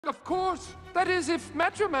Of course. That is, if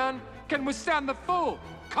Metroman can withstand the full,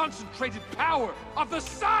 concentrated power of the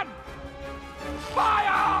sun!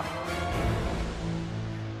 Fire!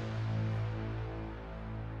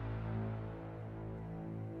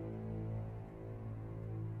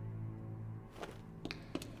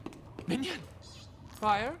 Minion!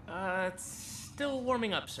 Fire? It's still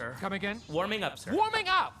warming up, sir. Come again? Warming up, sir. Warming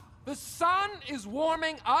up! The sun is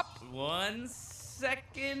warming up? 1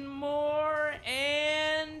 second more,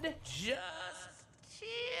 and just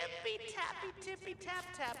tippy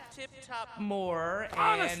tap tip top more,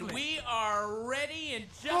 Honestly. and we are ready in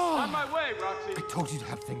just On my way, Roxy. I told you to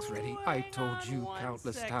have things ready. I told you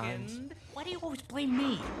countless times. Why do you always blame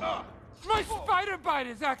me? My spider bite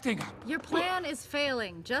is acting up! Your plan is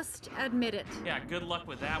failing. Just admit it. Yeah, good luck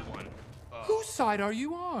with that one. Whose side are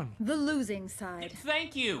you on? The losing side.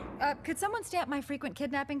 Thank you. Could someone stamp my frequent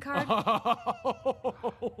kidnapping card?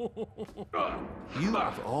 You,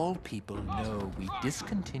 of all people, know we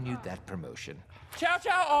discontinued that promotion. Ciao,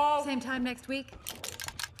 ciao, all! Same time next week?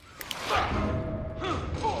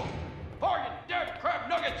 Bargain, dead crab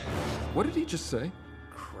nuggets. What did he just say?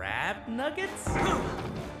 Crab nuggets?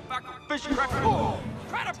 Fish cracker.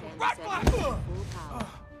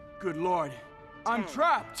 Good lord, I'm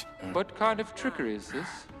trapped. What kind of trickery is this?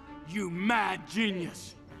 You mad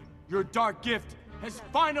genius. Your dark gift has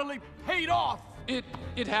finally paid off.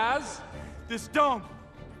 It has? This dome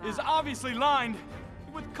is obviously lined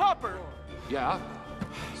with copper. Yeah.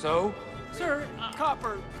 So? Sir,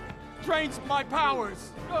 copper drains my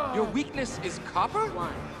powers. Your weakness is copper?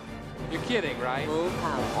 You're kidding, right?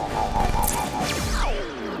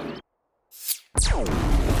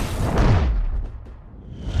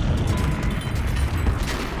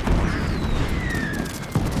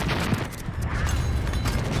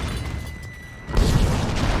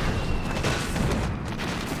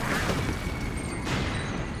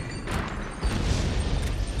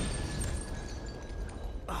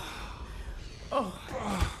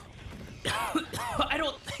 I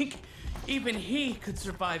don't think even he could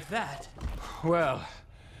survive that. Well,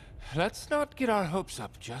 let's not get our hopes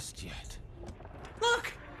up just yet.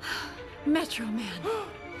 Look! Metro Man.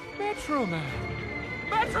 Metro Man!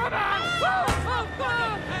 Metro Man!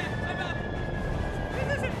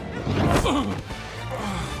 Oh.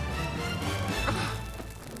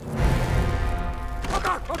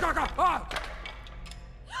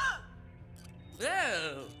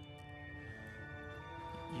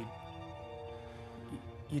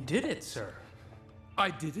 You did it, sir. I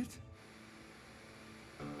did it?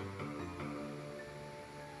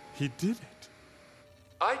 He did it.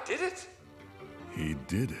 I did it? He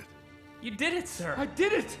did it. You did it, sir. I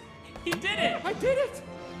did it! He did it! I did it!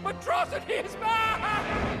 Atrocity is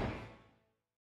back!